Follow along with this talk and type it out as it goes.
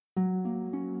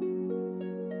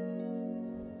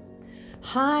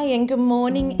Hi and good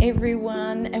morning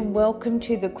everyone, and welcome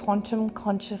to the Quantum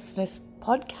Consciousness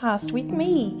podcast with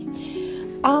me.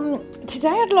 Today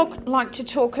I'd like to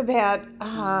talk about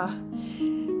our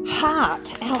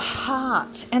heart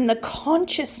and the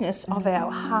consciousness of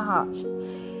our heart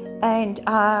and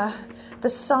the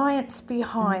science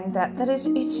behind that.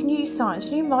 It's new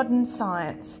science, new modern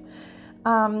science.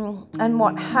 And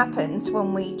what happens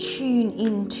when we tune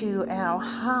into our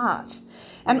heart,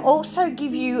 and also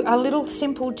give you a little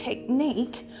simple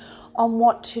technique on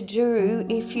what to do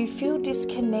if you feel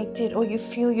disconnected or you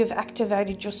feel you've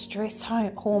activated your stress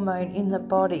hormone in the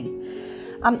body.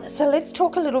 So let's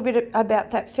talk a little bit about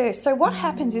that first. So what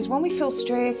happens is when we feel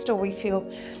stressed or we feel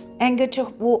anger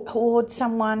towards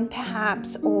someone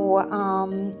perhaps, or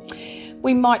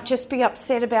we might just be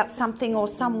upset about something or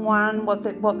someone, what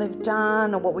they've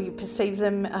done or what we perceive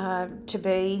them have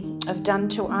done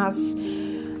to us.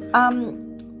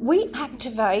 We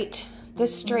activate the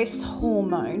stress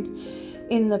hormone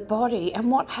in the body,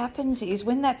 and what happens is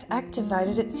when that's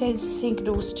activated, it sends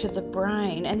signals to the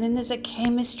brain, and then there's a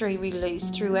chemistry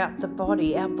released throughout the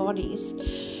body, our bodies,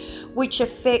 which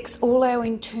affects all our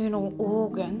internal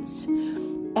organs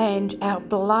and our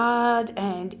blood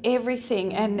and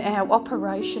everything, and our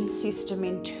operation system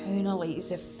internally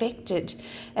is affected,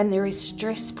 and there is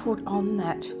stress put on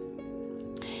that.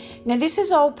 Now, this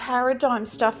is old paradigm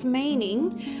stuff,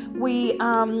 meaning we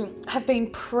have been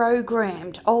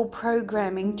programmed, old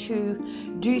programming, to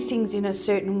do things in a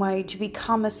certain way, to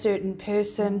become a certain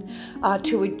person,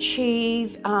 to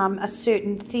achieve a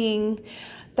certain thing.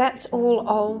 That's all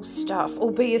old stuff,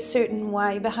 or be a certain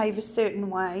way, behave a certain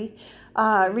way.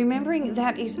 Remembering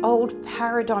that is old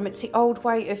paradigm. It's the old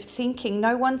way of thinking.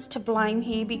 No one's to blame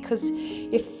here, because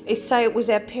if say it was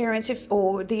our parents,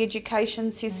 or the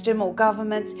education system or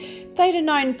governments, if they'd have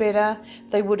known better,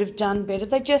 they would have done better.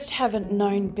 They just haven't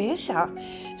known better.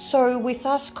 So with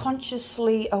us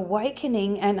consciously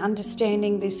awakening and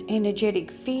understanding this energetic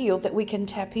field that we can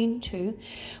tap into,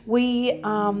 we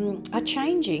are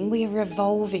changing. We are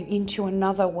evolving into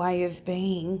another way of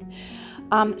being.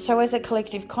 So as a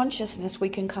collective consciousness, we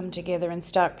can come together and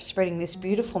start spreading this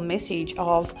beautiful message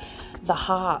of the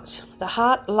heart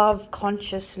love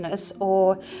consciousness,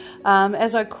 or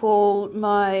as I call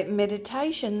my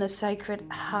meditation, the sacred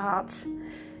heart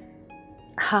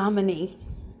harmony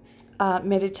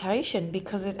meditation,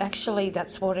 because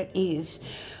that's what it is.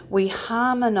 We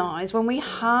harmonize. When we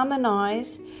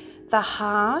harmonize the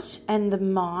heart and the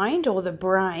mind or the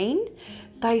brain,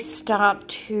 they start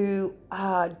to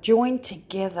join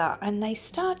together, and they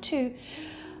start to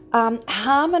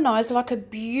harmonize like a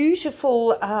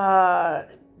beautiful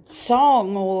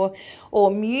song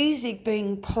or music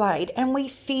being played. And we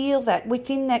feel that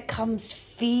within that comes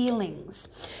feelings,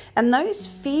 and those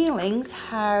feelings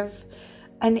have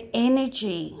an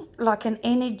energy, like an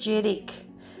energetic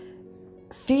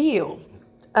feel.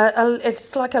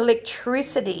 It's like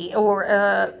electricity, or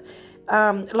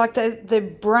like the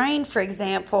brain, for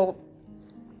example,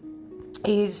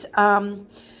 is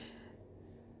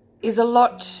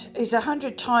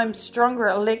 100 times stronger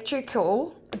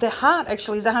electrical. The heart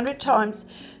actually is 100 times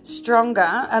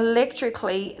stronger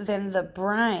electrically than the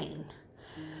brain.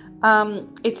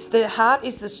 The heart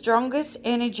is the strongest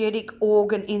energetic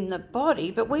organ in the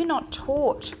body, but we're not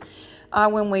taught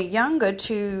when we're younger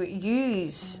to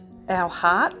use our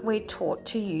heart. We're taught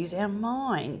to use our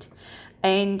mind.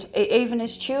 And even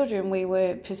as children, we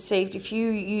were perceived, if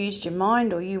you used your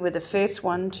mind, or you were the first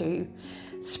one to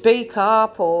speak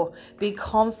up or be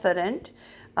confident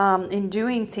in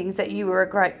doing things, that you were a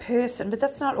great person. But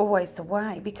that's not always the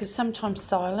way, because sometimes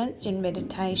silence in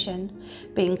meditation,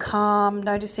 being calm,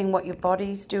 noticing what your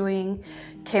body's doing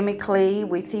chemically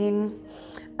within,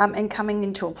 and coming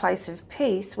into a place of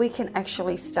peace, we can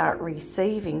actually start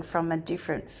receiving from a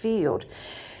different field.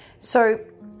 So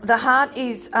the heart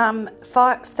is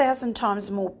 5,000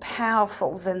 times more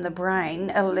powerful than the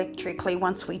brain electrically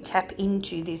once we tap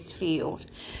into this field.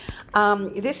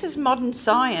 This is modern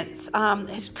science,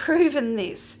 has proven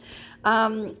this.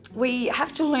 We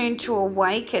have to learn to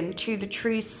awaken to the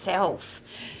true self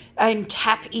and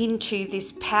tap into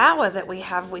this power that we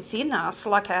have within us.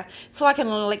 It's like an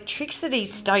electricity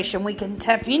station we can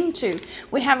tap into.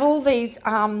 We have all these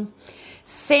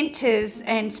centers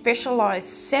and specialized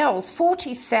cells,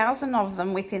 40,000 of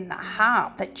them within the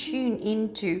heart, that tune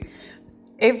into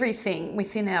everything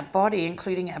within our body,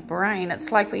 including our brain.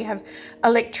 It's like we have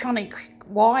electronic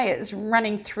wires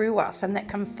running through us, and that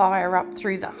can fire up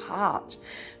through the heart,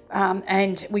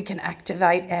 and we can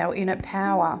activate our inner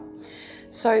power.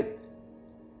 So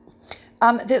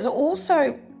there's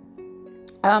also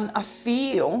a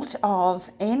field of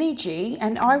energy,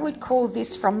 and I would call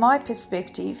this, from my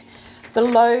perspective, the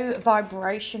low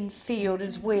vibration field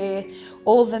is where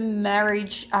all the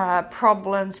marriage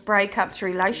problems, breakups,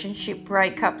 relationship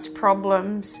breakups,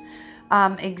 problems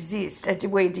exist,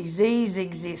 where disease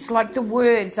exists, like the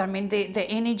words, the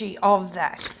energy of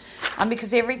that,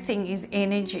 because everything is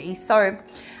energy. So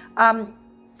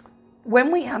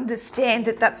when we understand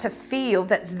that that's a field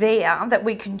that's there that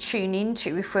we can tune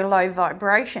into if we're low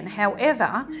vibration,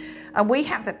 however, we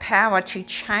have the power to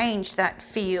change that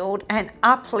field and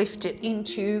uplift it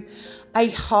into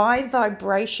a high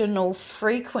vibrational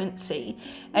frequency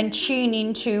and tune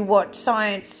into what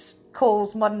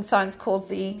modern science calls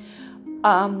the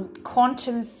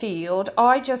quantum field.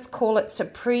 I just call it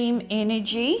supreme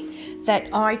energy that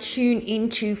I tune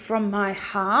into from my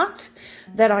heart,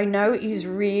 that I know is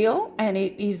real, and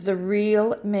it is the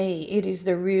real me. It is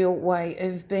the real way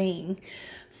of being.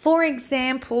 For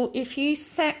example, if you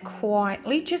sat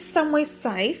quietly, just somewhere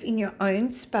safe in your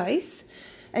own space,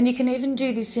 and you can even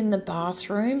do this in the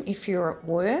bathroom if you're at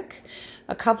work,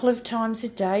 a couple of times a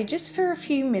day, just for a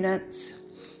few minutes,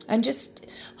 and just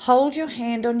hold your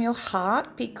hand on your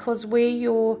heart, because where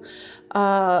your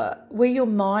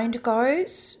mind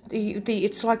goes,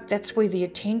 it's like that's where the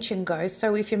attention goes.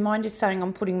 So if your mind is saying,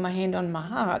 I'm putting my hand on my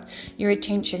heart, your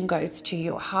attention goes to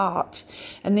your heart,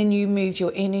 and then you move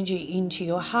your energy into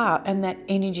your heart, and that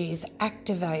energy is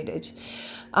activated.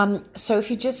 So if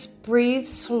you just breathe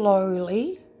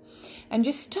slowly, and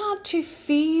just start to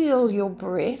feel your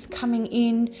breath coming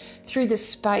in through the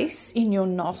space in your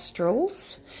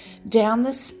nostrils, down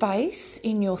the space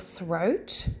in your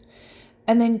throat,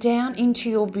 and then down into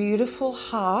your beautiful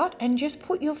heart, and just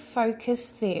put your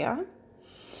focus there.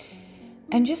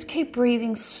 And just keep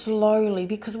breathing slowly,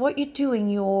 because what you're doing,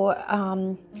 you're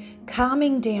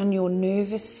calming down your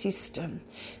nervous system.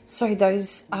 So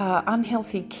those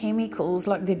unhealthy chemicals,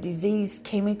 like the disease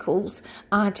chemicals,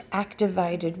 aren't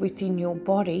activated within your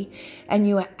body, and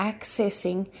you are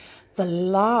accessing the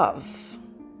love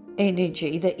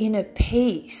energy. The inner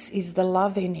peace is the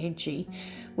love energy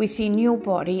within your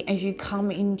body as you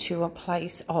come into a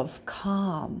place of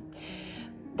calm.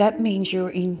 That means you're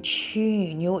in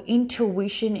tune. Your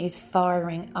intuition is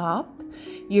firing up.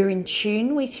 You're in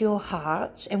tune with your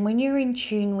heart. And when you're in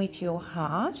tune with your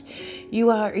heart, you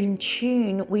are in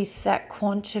tune with that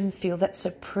quantum field, that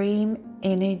supreme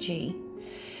energy.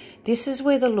 This is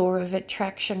where the law of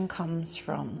attraction comes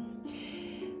from.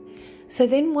 So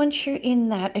then once you're in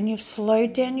that and you've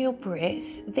slowed down your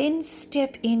breath, then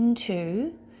step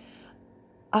into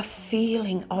a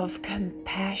feeling of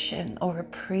compassion or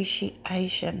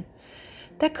appreciation.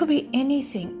 That could be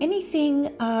anything.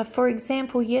 For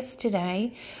example,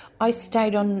 yesterday I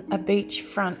stayed on in a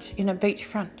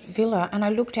beachfront villa, and I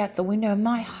looked out the window and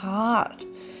my heart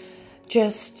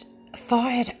just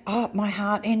fired up, my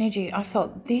heart energy. I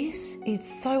felt, this is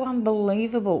so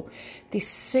unbelievable. This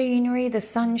scenery, the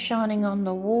sun shining on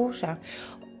the water,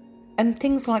 and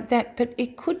things like that. But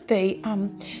it could be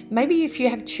maybe if you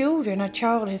have children, a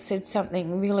child has said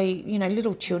something really,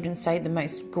 little children say the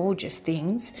most gorgeous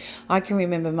things. I can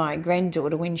remember my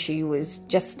granddaughter when she was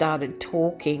just started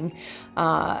talking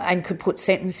and could put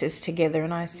sentences together,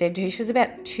 and I said to her, she was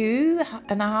about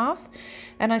 2.5,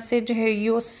 and I said to her,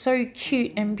 you're so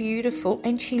cute and beautiful.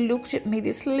 And she looked at me,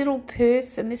 this little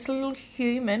person, this little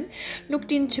human,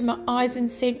 looked into my eyes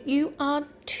and said, you are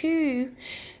too.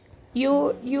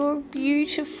 You're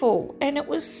beautiful. And it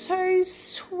was so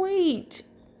sweet.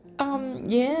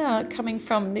 Coming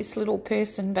from this little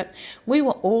person. But we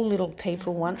were all little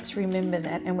people once, remember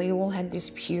that, and we all had this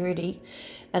purity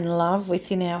and love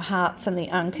within our hearts, and the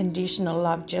unconditional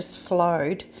love just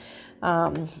flowed.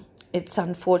 It's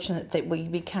unfortunate that we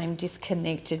became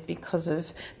disconnected because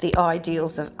of the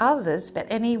ideals of others. But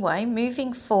anyway,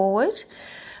 moving forward,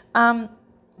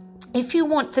 if you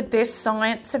want the best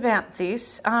science about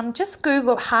this, just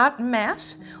Google Heart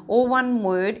Math, all one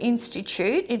word,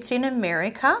 Institute. It's in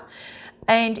America,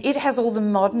 and it has all the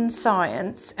modern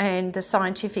science and the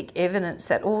scientific evidence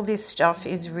that all this stuff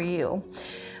is real.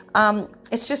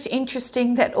 It's just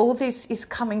interesting that all this is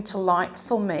coming to light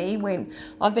for me when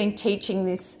I've been teaching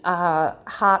this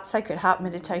sacred heart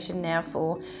meditation now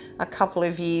for a couple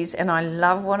of years, and I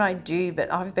love what I do,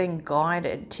 but I've been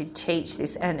guided to teach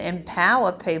this and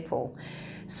empower people.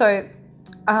 So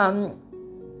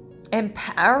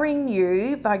empowering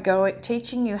you by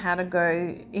teaching you how to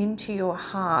go into your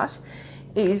heart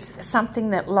is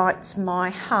something that lights my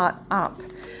heart up.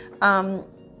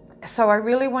 So I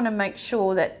really want to make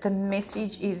sure that the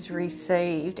message is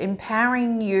received,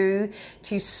 empowering you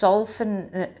to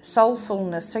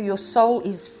soulfulness, so your soul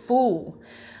is full.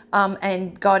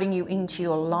 and guiding you into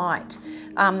your light.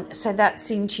 So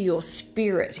that's into your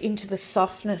spirit, into the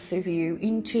softness of you,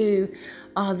 into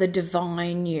the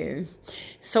divine you.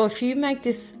 So if you make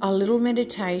this little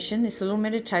meditation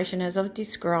as I've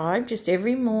described, just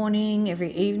every morning,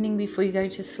 every evening before you go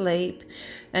to sleep,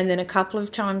 and then a couple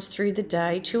of times through the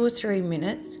day, 2 or 3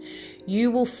 minutes,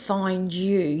 you will find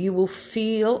you will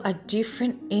feel a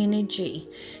different energy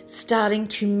starting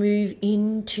to move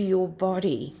into your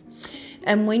body.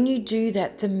 And when you do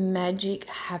that, the magic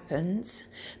happens.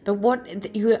 But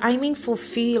what you're aiming for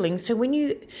feeling. So when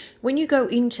you go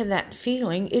into that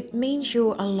feeling, it means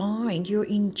you're aligned, you're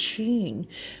in tune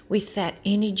with that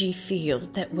energy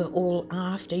field that we're all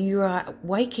after. You are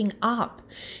waking up.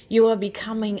 You are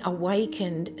becoming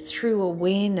awakened through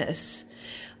awareness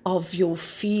of your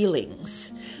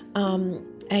feelings.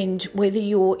 And whether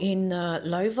you're in the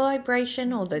low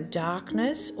vibration or the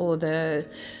darkness or the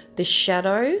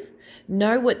shadow,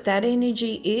 know what that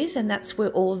energy is, and that's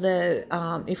where all the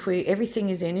everything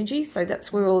is energy, so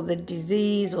that's where all the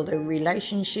disease or the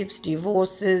relationships,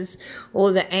 divorces,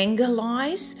 or the anger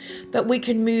lies. But we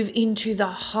can move into the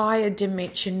higher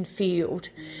dimension field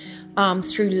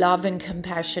through love and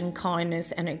compassion,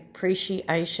 kindness and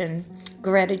appreciation,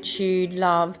 gratitude,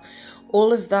 love.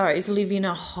 All of those live in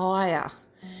a higher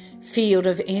field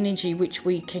of energy which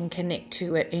we can connect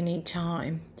to at any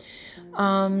time.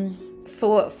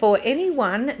 For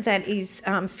anyone that is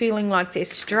feeling like they're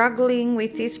struggling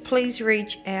with this, please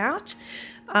reach out.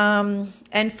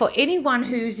 And for anyone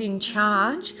who's in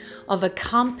charge of a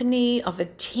company, of a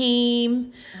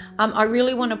team, I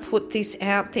really want to put this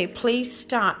out there. Please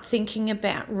start thinking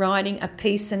about writing a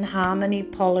peace and harmony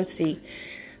policy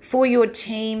for your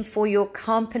team, for your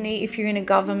company. If you're in a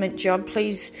government job,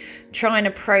 please try and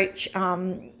approach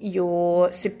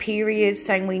your superiors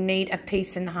saying we need a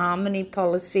peace and harmony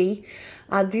policy.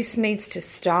 This needs to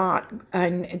start,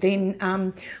 and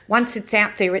then once it's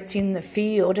out there, it's in the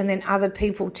field, and then other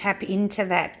people tap into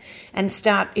that and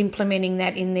start implementing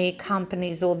that in their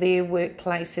companies or their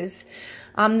workplaces.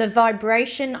 The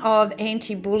vibration of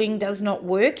anti-bullying does not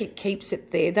work. It keeps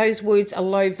it there. Those words are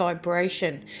low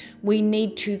vibration. We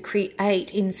need to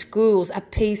create in schools a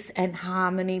peace and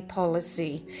harmony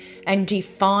policy and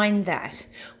define that.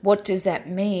 What does that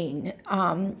mean?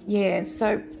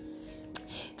 So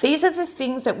these are the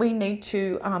things that we need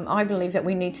to, I believe that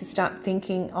we need to start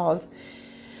thinking of.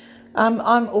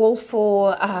 I'm all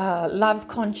for love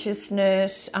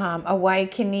consciousness,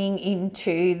 awakening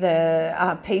into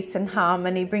the peace and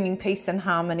harmony, bringing peace and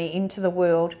harmony into the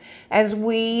world as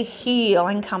we heal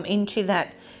and come into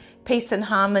that peace and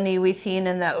harmony within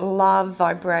and that love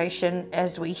vibration.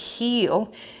 As we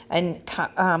heal and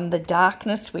the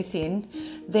darkness within,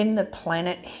 then the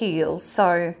planet heals.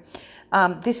 So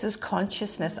this is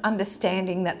consciousness,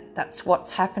 understanding that that's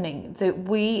what's happening, that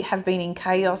we have been in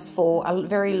chaos for a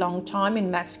very long time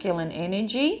in masculine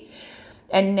energy,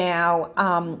 and now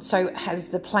so has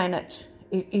the planet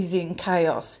is in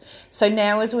chaos. So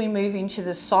now as we move into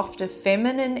the softer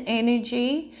feminine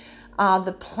energy,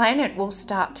 the planet will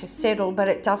start to settle, but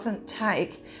it doesn't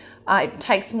take, it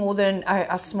takes more than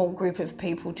a small group of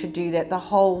people to do that. The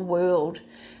whole world,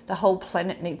 the whole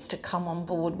planet needs to come on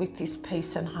board with this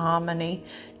peace and harmony,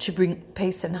 to bring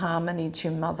peace and harmony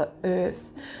to Mother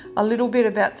Earth. A little bit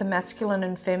about the masculine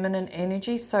and feminine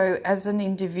energy. So as an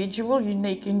individual,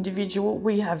 unique individual,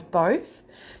 we have both.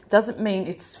 Doesn't mean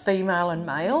it's female and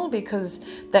male, because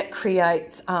that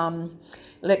creates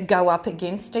let go up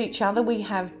against each other. We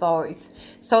have both.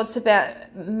 So it's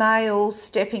about males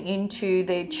stepping into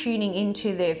their, tuning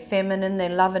into their feminine, their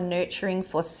love and nurturing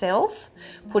for self,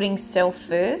 putting self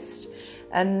first.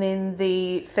 And then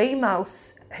the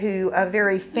females who are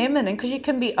very feminine, because you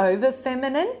can be over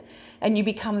feminine and you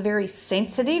become very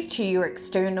sensitive to your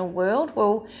external world.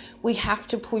 Well, we have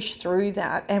to push through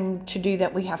that, and to do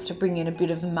that we have to bring in a bit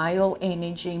of male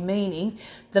energy, meaning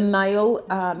the male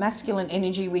masculine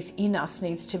energy within us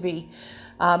needs to be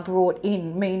brought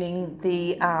in, meaning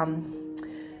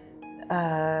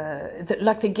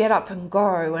like the get up and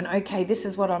go, and okay, this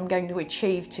is what I'm going to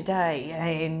achieve today,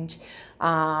 and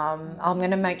I'm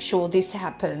going to make sure this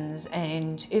happens.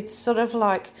 And it's sort of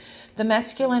like the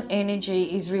masculine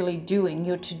energy is really doing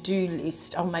your to-do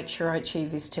list. I'll make sure I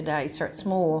achieve this today. So it's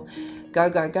more go,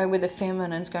 go, go, with the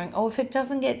feminine's going, oh, if it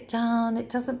doesn't get done, it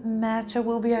doesn't matter,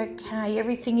 we'll be okay,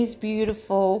 everything is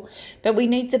beautiful. But we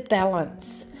need the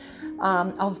balance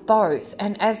of both.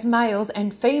 And as males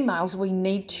and females, we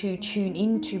need to tune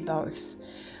into both.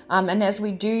 And as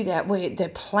we do that,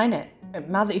 the planet,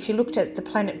 Mother, if you looked at the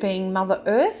planet being Mother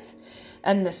Earth,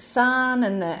 and the sun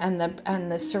and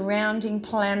the surrounding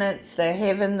planets, the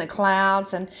heaven, the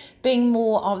clouds, and being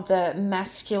more of the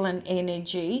masculine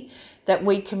energy that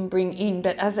we can bring in.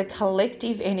 But as a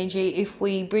collective energy, if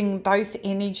we bring both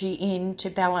energy in to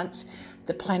balance,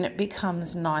 the planet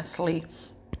becomes nicely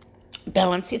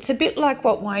balanced. It's a bit like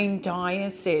what Wayne Dyer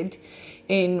said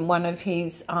in one of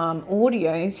his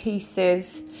audios. He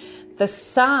says, the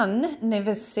sun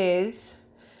never says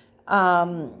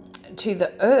to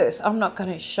the earth, I'm not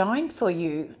going to shine for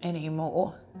you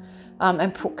anymore,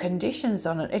 and put conditions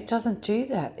on it. It doesn't do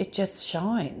that. It just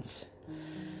shines.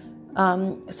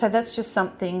 So that's just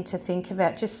something to think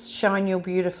about. Just shine your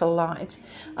beautiful light.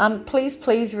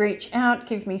 Please reach out,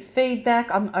 give me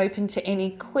feedback. I'm open to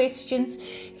any questions.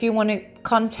 If you want to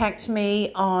contact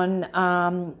me on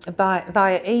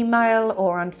via email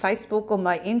or on Facebook, or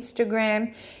my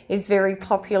Instagram is very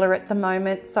popular at the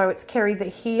moment. So it's Kerry the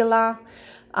Healer.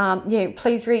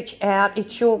 Please reach out.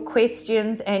 It's your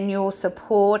questions and your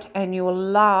support and your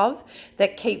love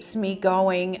that keeps me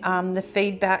going. The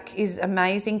feedback is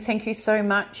amazing. Thank you so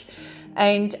much.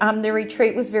 And the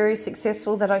retreat was very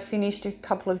successful that I finished a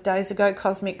couple of days ago,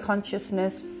 Cosmic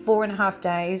Consciousness, 4.5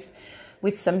 days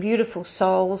with some beautiful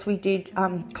souls. We did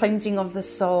cleansing of the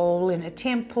soul in a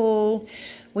temple.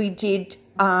 We did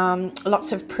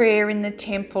lots of prayer in the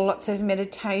temple, lots of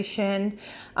meditation.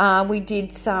 We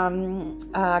did some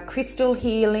crystal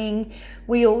healing.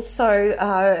 We also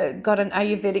got an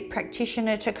Ayurvedic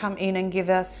practitioner to come in and give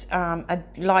us a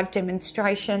live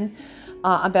demonstration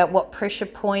about what pressure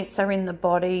points are in the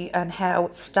body and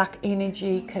how stuck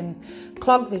energy can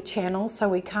clog the channel so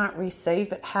we can't receive,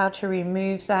 but how to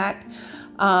remove that.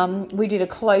 We did a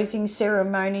closing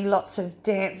ceremony, lots of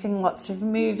dancing, lots of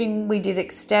moving. We did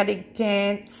ecstatic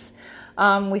dance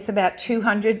with about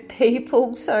 200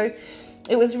 people. So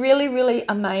it was really, really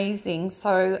amazing.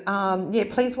 So,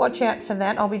 please watch out for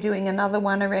that. I'll be doing another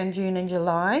one around June and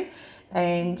July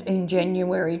and in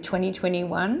January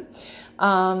 2021.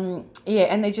 And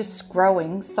they're just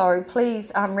growing. So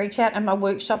please reach out. And my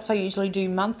workshops I usually do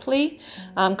monthly,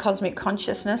 Cosmic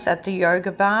Consciousness at the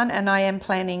Yoga Barn, and I am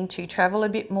planning to travel a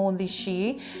bit more this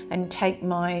year and take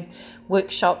my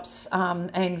workshops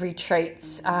and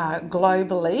retreats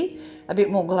globally, a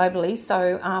bit more globally.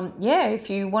 So if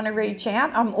you want to reach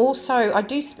out,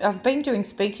 I've been doing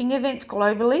speaking events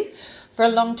globally for a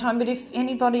long time, but if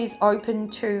anybody is open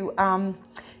to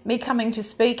me coming to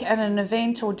speak at an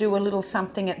event or do a little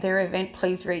something at their event,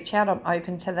 please reach out. I'm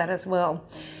open to that as well.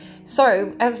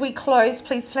 So as we close,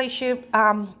 please place your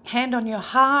hand on your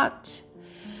heart.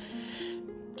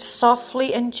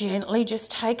 Softly and gently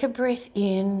just take a breath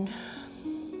in,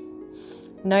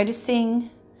 noticing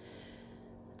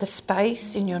the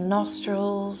space in your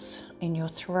nostrils, in your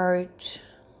throat.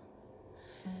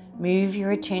 Move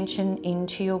your attention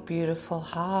into your beautiful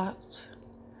heart.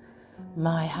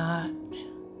 My heart,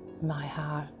 my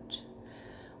heart,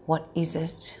 what is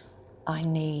it I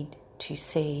need to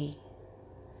see?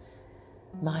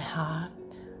 My heart,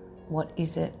 what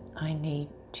is it I need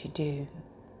to do?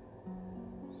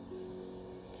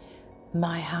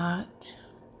 My heart,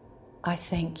 I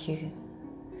thank you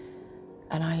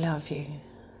and I love you.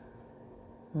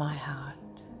 My heart.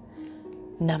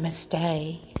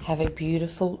 Namaste. Have a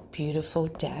beautiful, beautiful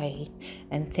day,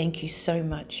 and thank you so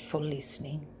much for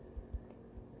listening.